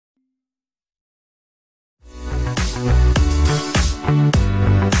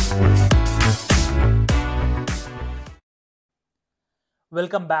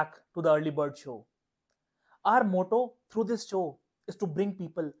Welcome back to the Early Birdzz Show. Our motto through this show is to bring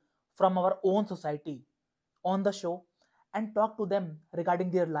people from our own society on the show and talk to them regarding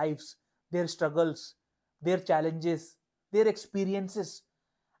their lives, their struggles, their challenges, their experiences,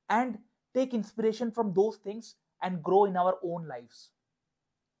 and take inspiration from those things and grow in our own lives.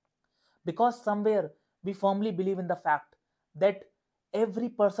 Because somewhere we firmly believe in the fact that every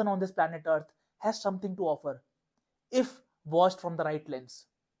person on this planet Earth has something to offer if watched from the right lens.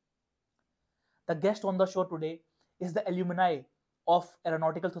 The guest on the show today is the alumni of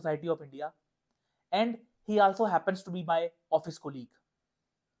Aeronautical Society of India, and he also happens to be my office colleague.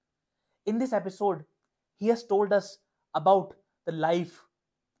 In this episode, he has told us about the life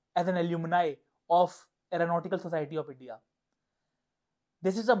as an alumni of Aeronautical Society of India.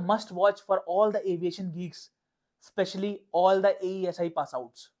 This is a must watch for all the aviation geeks, especially all the AESI pass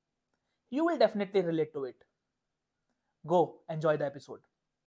outs. You will definitely relate to it. Go enjoy the episode.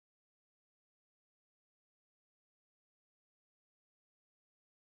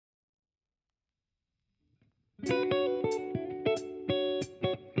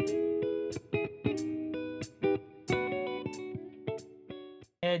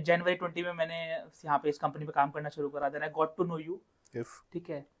 जनवरी 20 में मैंने यहाँ पे इस company पे काम करना शुरू करा देना गॉट टू नो यू ठीक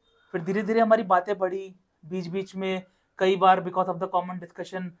है फिर धीरे धीरे हमारी बातें बढ़ी बीच बीच में कई बार because of the common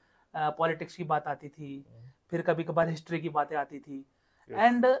discussion politics की बात आती थी फिर कभी कभार हिस्ट्री की बातें आती थी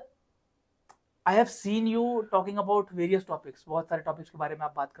and I have seen you talking about various topics बहुत सारे टॉपिक्स के बारे में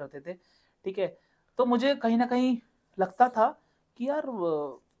आप बात करते थे ठीक है तो मुझे कहीं ना कहीं लगता था कि यार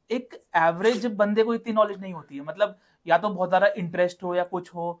एक एवरेज बंदे को इतनी नॉलेज नहीं होती है मतलब या तो बहुत ज़्यादा इंटरेस्ट हो या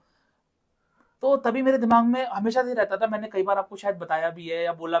कुछ हो तो तभी मेरे दिमाग में हमेशा से रहता था मैंने कई बार आपको शायद बताया भी है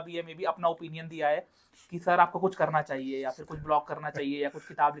या बोला भी है मे बी अपना ओपिनियन दिया है कि सर आपको कुछ करना चाहिए या फिर कुछ ब्लॉग करना चाहिए या कुछ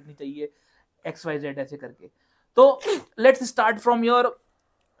किताब लिखनी चाहिए XYZ ऐसे करके तो let's start from your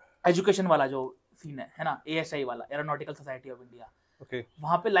education वाला जो सीन है ना ASI वाला aeronautical society of India Okay.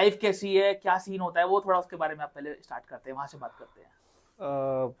 वहाँ पे लाइफ कैसी है क्या सीन होता है वो थोड़ा उसके बारे में आप पहले स्टार्ट करते हैं वहाँ से बात करते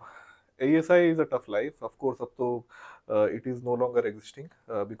हैं ASI is a tough life. Of course, up to it is no longer existing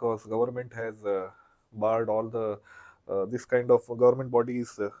because government has barred all the this kind of government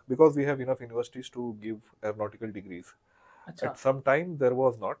bodies because we have enough universities to give aeronautical degrees. अच्छा At some time there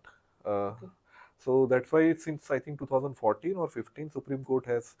was not. Okay. So that's why since I think 2014 or 15, Supreme Court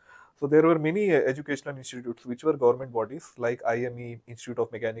has. So there were many educational institutes which were government bodies like IME, Institute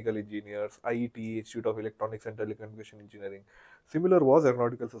of Mechanical Engineers, IET, Institute of Electronics and Telecommunication Engineering. Similar was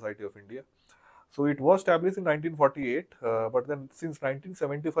Aeronautical Society of India. So it was established in 1948, but then since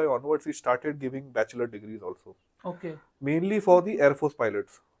 1975 onwards, it started giving bachelor degrees also. Okay. Mainly for the Air Force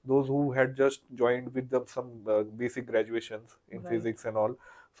pilots, those who had just joined with some basic graduations in Right. physics and all.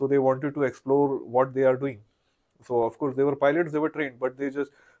 So they wanted to explore what they are doing. So of course they were pilots, they were trained, but they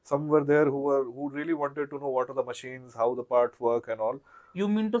just some were there who really wanted to know what are the machines, how the parts work and all. You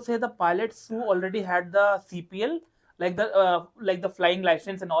mean to say the pilots who already had the CPL, like the flying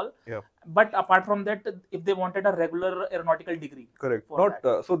license and all? Yeah. But apart from that, if they wanted a regular aeronautical degree. Correct. For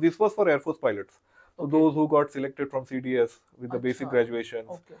Not so this was for Air Force pilots. So Okay. those who got selected from CDS with the basic Acha. graduations,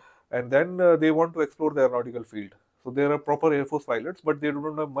 Okay. and then they want to explore the aeronautical field. So they are proper Air Force pilots, but they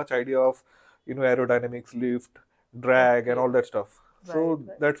don't have much idea of aerodynamics, lift, drag, and Okay. all that stuff. So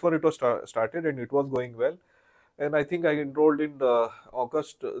Right. that's where it was started, and it was going well. And I think I enrolled in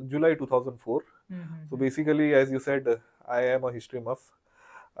July 2004. Mm-hmm. So basically, as you said, I am a history muff.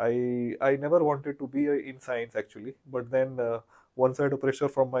 I never wanted to be in science actually, but then once I had a pressure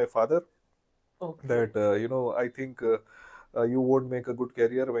from my father Okay. that I think you won't make a good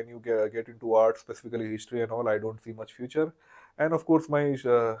career when you get into art, specifically history and all. I don't see much future. And of course, my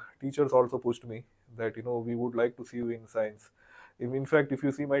teachers also pushed me that we would like to see you in science. In fact, if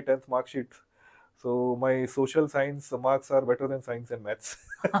you see my 10th mark sheet, so my social science marks are better than science and maths.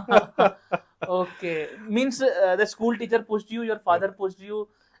 Okay. Means the school teacher pushed you, your father pushed you,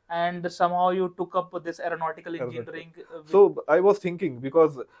 and somehow you took up this aeronautical engineering. So I was thinking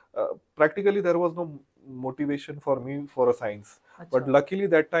because practically there was no motivation for me for a science. But Acha. luckily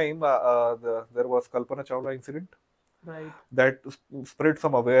that time there was Kalpana Chawla incident. Right. That spread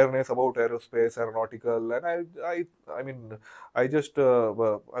some awareness about aerospace, aeronautical, and I mean, I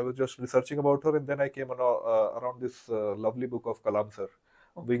was just researching about her, and then I came around this lovely book of Kalam sir,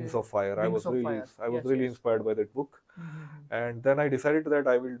 Wings Okay. of Fire. I Wings was of really, Fire. I was Yes, really yes. inspired by that book, Mm-hmm. and then I decided that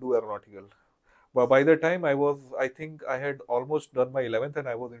I will do aeronautical. But by the time I think I had almost done my 11th, and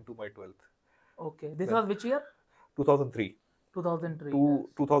I was into my 12th. Okay. This Then- was which year? 2003. 2003. Yes.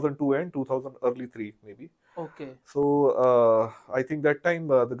 2002 and 2000 early 3 maybe. Okay. So I think that time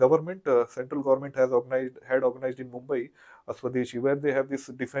the government, central government had organized in Mumbai a Swadeshi, where they have this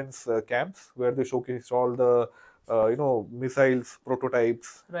defense camps where they showcase all the missiles,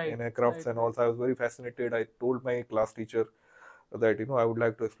 prototypes, Right. and aircrafts Right. and all. So I was very fascinated. I told my class teacher that I would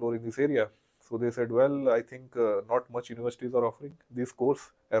like to explore in this area. So they said, well, I think not much universities are offering this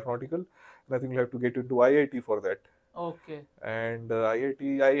course, aeronautical, and I think you have to get into IIT for that. Okay. And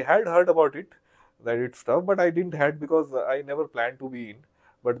IIT, I had heard about it, that it's tough, but I didn't had because I never planned to be in.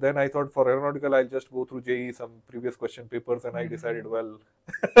 But then I thought for aeronautical, I'll just go through JE, some previous question papers, and I decided, well,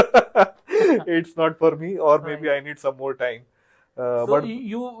 it's not for me, or maybe Right. I need some more time. So But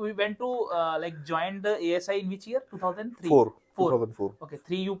we went to like joined the ASI in which year? 2003. 4. 2004. Okay.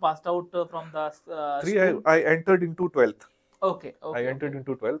 3 you passed out from the 3, I, school. I entered into 12th. Okay. I Okay. entered Okay.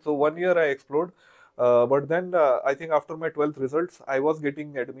 into 12th. So 1 year I explored. But then I think after my 12th results, I was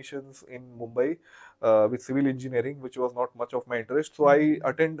getting admissions in Mumbai with civil engineering, which was not much of my interest. So I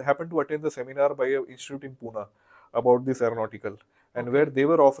happened to attend the seminar by an institute in Pune about this aeronautical, and Okay. where they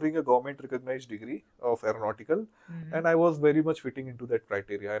were offering a government recognized degree of aeronautical, and I was very much fitting into that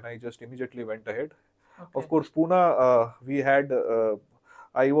criteria, and I just immediately went ahead. Okay. Of course, Pune,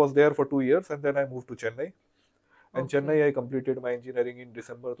 I was there for 2 years, and then I moved to Chennai. And Okay. Chennai, I completed my engineering in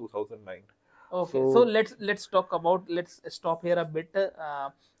December 2009. Okay, So, so let's talk about, let's stop here a bit.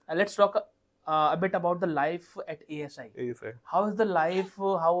 Let's talk a bit about the life at ASI. AeSI. How is the life?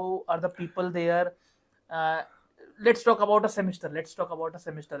 How are the people there? Let's talk about a semester. Let's talk about a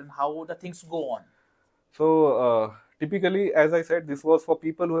semester and how the things go on. So typically, as I said, this was for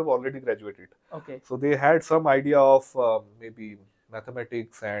people who have already graduated. Okay. So they had some idea of maybe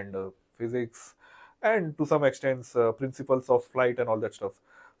mathematics and physics, and to some extent principles of flight and all that stuff.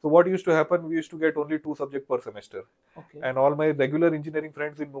 So what used to happen, we used to get only 2 subjects per semester. Okay. And all my regular engineering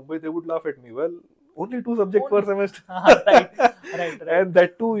friends in Mumbai, they would laugh at me. Well, only 2 subjects per semester. Right. And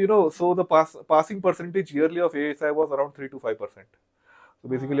that too, so the passing percentage yearly of ASI was around 3 to 5%. So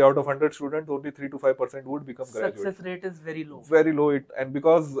basically, out of 100 students, only 3 to 5% would become graduates. Success rate is very low. Very low, and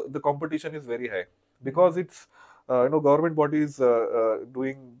because the competition is very high, because it's government bodies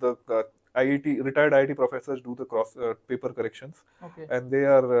doing the IIT, retired IIT professors do the cross paper corrections. Okay. And they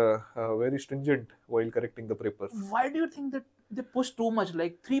are very stringent while correcting the papers. Why do you think that they push too much?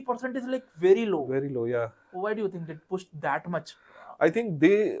 Like 3% is like very low. Very low, yeah. Why do you think they pushed that much? I think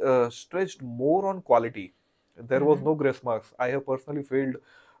they stretched more on quality. There was no grace marks. I have personally failed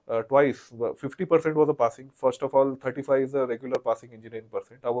twice. 50% was a passing. First of all, 35 is a regular passing engineering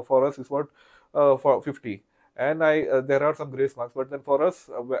percent. For us is what for 50. And there are some grace marks, but then for us,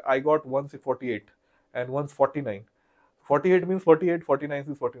 I got once 48 and once 49. 48 means 48, 49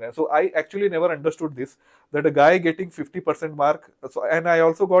 is 49. So I actually never understood this, that a guy getting 50% mark. So, and I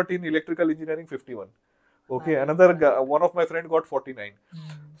also got in electrical engineering 51. Okay, another guy, one of my friend got 49.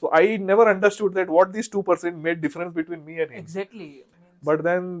 So I never understood that what these 2% made difference between me and him. Exactly. But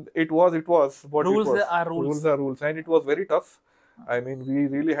then it was what rules it was. are rules. Rules are rules, and it was very tough. I mean, we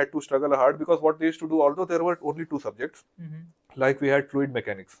really had to struggle hard, because what they used to do, although there were only 2 subjects, like we had fluid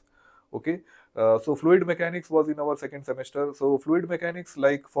mechanics. Okay, so fluid mechanics was in our second semester. So fluid mechanics,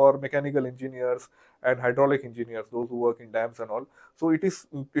 like for mechanical engineers and hydraulic engineers, those who work in dams and all. So it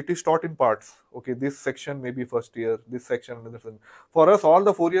is taught in parts. Okay, this section maybe first year, this section another section. For us, all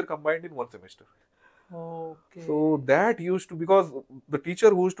the 4 year combined in 1 semester. Okay. So that used to, because the teacher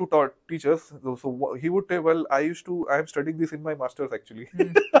who used to teach us, so he would say, well, I am studying this in my master's actually.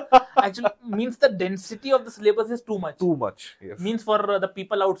 Actually, means the density of the syllabus is too much. Too much, yes. Means for the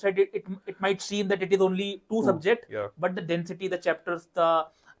people outside, it might seem that it is only 2 subjects, yeah. But the density, the chapters, the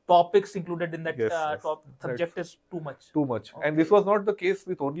topics included in that subject is too much. Too much. Okay. And this was not the case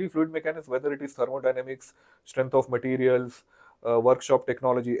with only fluid mechanics, whether it is thermodynamics, strength of materials, workshop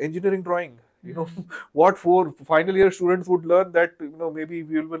technology, engineering drawing. What for final year students would learn that maybe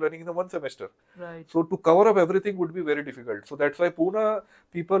we will be learning in 1 semester. Right. So to cover up everything would be very difficult. So that's why Pune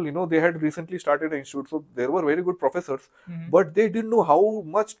people, they had recently started an institute. So there were very good professors, but they didn't know how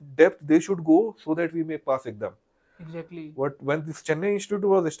much depth they should go so that we may pass exam. Exactly. When this Chennai Institute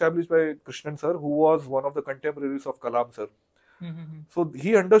was established by Krishnan sir, who was one of the contemporaries of Kalam sir. So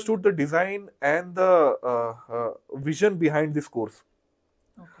he understood the design and the vision behind this course.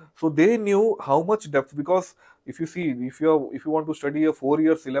 Okay. So they knew how much depth, because if you want to study a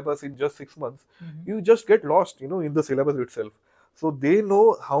 4-year syllabus in just 6 months, you just get lost, in the syllabus itself. So they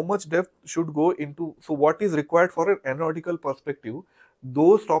know how much depth should go into. So what is required for an aeronautical perspective,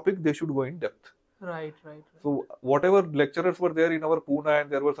 those topics they should go in depth. Right. So whatever lecturers were there in our Pune,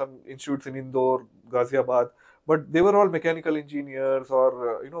 and there were some institutes in Indore, Ghaziabad, but they were all mechanical engineers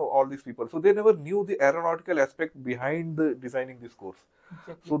or all these people. So they never knew the aeronautical aspect behind the designing this course.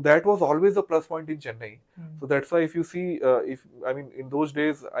 Exactly. So that was always a plus point in Chennai. Mm. So that's why if you see, in those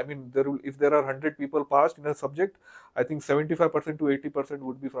days, if there are 100 people passed in a subject, I think 75% to 80%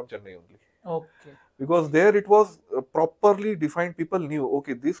 would be from Chennai only. Okay. Because there it was properly defined. People knew,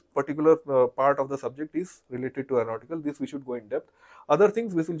 okay, this particular part of the subject is related to aeronautical. This we should go in depth. Other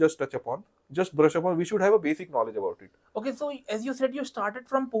things we will just touch upon, just brush upon. We should have a basic knowledge about it. Okay, so as you said, you started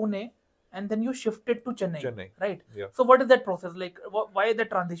from Pune and then you shifted to Chennai, Chennai, right? yeah. So what is that process like? Why the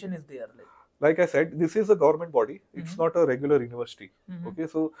transition is there? Like I said, this is a government body. It's Mm-hmm. not a regular university. Mm-hmm. Okay,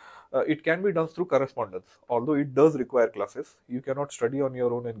 so it can be done through correspondence. Although it does require classes, you cannot study on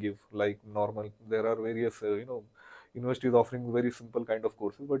your own and give like normal. There are various universities offering very simple kind of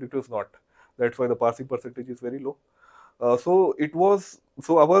courses, but it was not. That's why the passing percentage is very low. So it was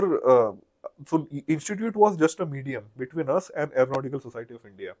our institute was just a medium between us and Aeronautical Society of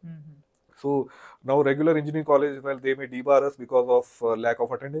India. Mm-hmm. So now regular engineering college, well, they may debar us because of lack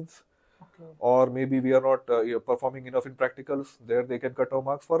of attendance. Okay. Or maybe we are not performing enough in practicals. There they can cut our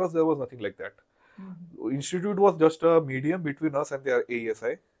marks. For us, there was nothing like that. Mm-hmm. Institute was just a medium between us and their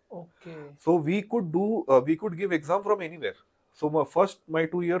AESI. Okay. So we could give exam from anywhere. So my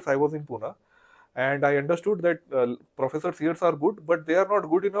 2 years I was in Pune, and I understood that professors here are good, but they are not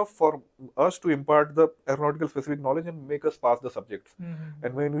good enough for us to impart the aeronautical specific knowledge and make us pass the subjects. Mm-hmm.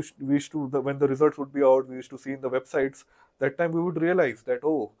 And when we used to, when the results would be out, we used to see in the websites. That time we would realize that,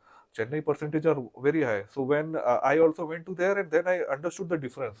 oh, Chennai percentage are very high. So when I also went to there, and then I understood the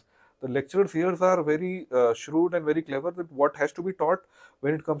difference. The lecturers here are very shrewd and very clever that what has to be taught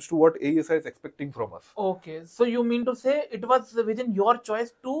when it comes to what AESI is expecting from us. Okay, so you mean to say it was within your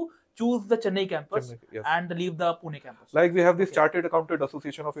choice to choose the Chennai campus Yes. and leave the Pune campus? Like we have this Okay. Chartered Accountant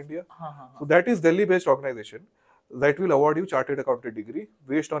Association of India. Uh-huh. So that is Delhi-based organization that will award you Chartered Accountant degree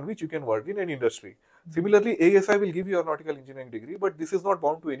based on which you can work in any industry. Similarly, AESI will give you aeronautical engineering degree, but this is not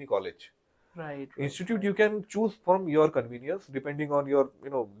bound to any college. Right. Institute you can choose from your convenience depending on your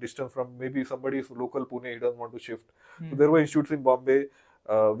distance from, maybe somebody is local Pune, he doesn't want to shift. So there were institutes in Bombay,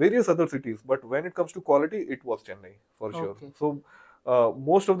 various other cities, but when it comes to quality, it was Chennai for sure. Okay. So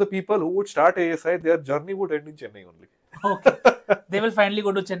most of the people who would start ASI, their journey would end in Chennai only. Okay. They will finally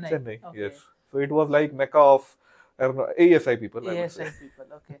go to Chennai. Chennai, Okay. yes. So it was like Mecca of ASI people. I would ASI say. people.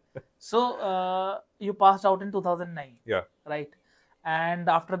 Okay. So you passed out in 2009. Yeah. Right. And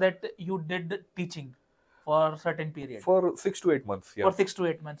after that, you did teaching for a certain period. For 6 to 8 months. Yeah. For 6 to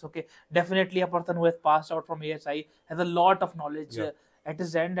 8 months. Okay. Definitely a person who has passed out from ASI has a lot of knowledge at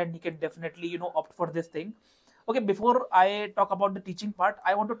his end, and he can definitely, opt for this thing. Okay, before I talk about the teaching part,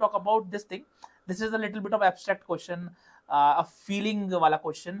 I want to talk about this thing. This is a little bit of abstract question, a feeling wala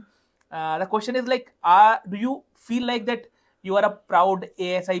question. The question is like, do you feel like that you are a proud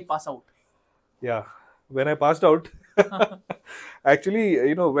ASI pass out? Yeah. When I passed out,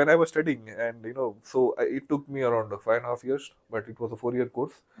 actually, when I was studying, and so it took me around 5.5 years, but it was a 4-year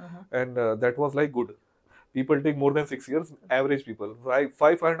course, and that was like good. People take more than 6 years, average people.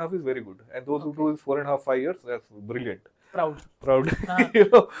 5.5 is very good, and those who do is 4.5, 5 years, that's brilliant. Proud.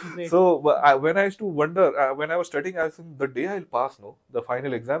 Great. So when I used to wonder, when I was studying, I was thinking, the day I'll pass, the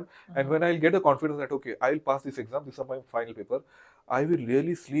final exam, and when I'll get the confidence that, okay, I'll pass this exam, this is my final paper, I will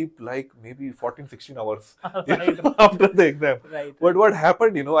really sleep like maybe 14, 16 hours after the exam. Right. But what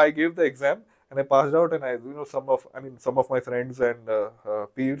happened, I gave the exam and I passed out, and I, some of my friends and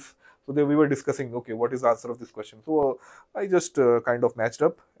peers, so we were discussing, okay, what is the answer of this question? So I just kind of matched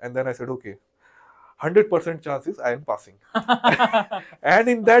up, and then I said, okay, 100% chances I am passing. And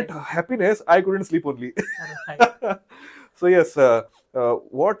in that happiness, I couldn't sleep only. So yes,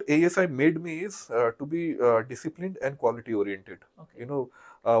 what ASI made me is to be disciplined and quality oriented. Okay.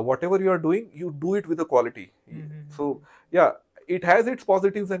 Whatever you are doing, you do it with the quality. So yeah, it has its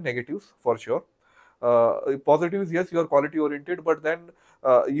positives and negatives for sure. Positives, yes, you are quality oriented, but then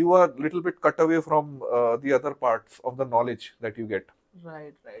you are a little bit cut away from the other parts of the knowledge that you get.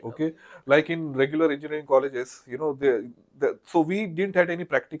 Right. Okay. Like in regular engineering colleges, so we didn't have any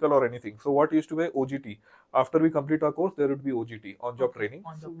practical or anything. So what used to be OGT? After we complete our course, there would be OGT, on-job training,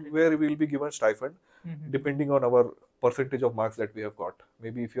 where we will be given stipend depending on our percentage of marks that we have got.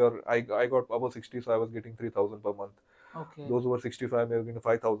 Maybe if I got above 60, so I was getting 3,000 per month. Okay. Those who were 65, they were getting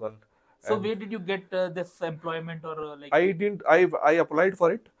 5,000. So where did you get this employment, or like? I didn't. I applied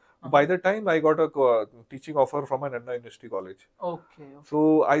for it. By the time I got a teaching offer from an Anna University college. Okay.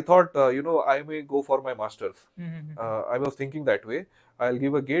 So I thought, I may go for my masters. I was thinking that way. I'll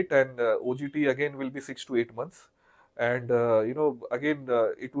give a gate, and OGT again will be 6 to 8 months. And again,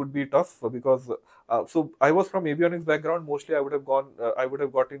 it would be tough because so I was from avionics background. Mostly, I would have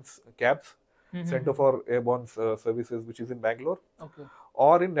got in cabs, Center for Airborne Services, which is in Bangalore, Okay.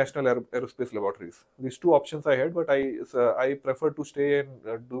 or in National Aerospace Laboratories. These two options I had, but I preferred to stay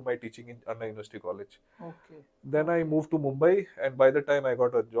and do my teaching in Anna University College. Okay. Then I moved to Mumbai, and by the time I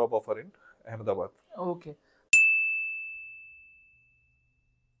got a job offer in Ahmedabad. Okay.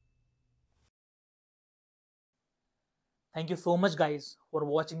 Thank you so much, guys, for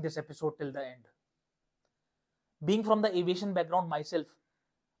watching this episode till the end. Being from the aviation background myself,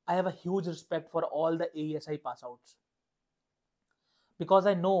 I have a huge respect for all the AESI pass outs because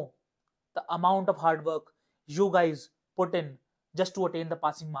I know the amount of hard work you guys put in just to attain the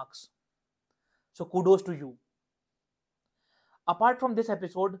passing marks. So, kudos to you. Apart from this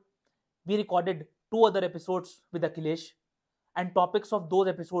episode, we recorded two other episodes with Akhilesh, and topics of those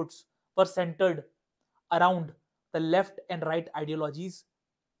episodes were centered around the left and right ideologies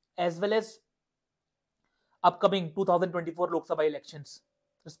as well as upcoming 2024 Lok Sabha elections,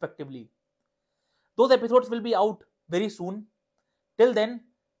 respectively. Those episodes will be out very soon. Till then,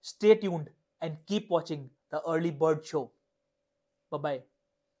 stay tuned and keep watching the Early Bird Show. Bye bye.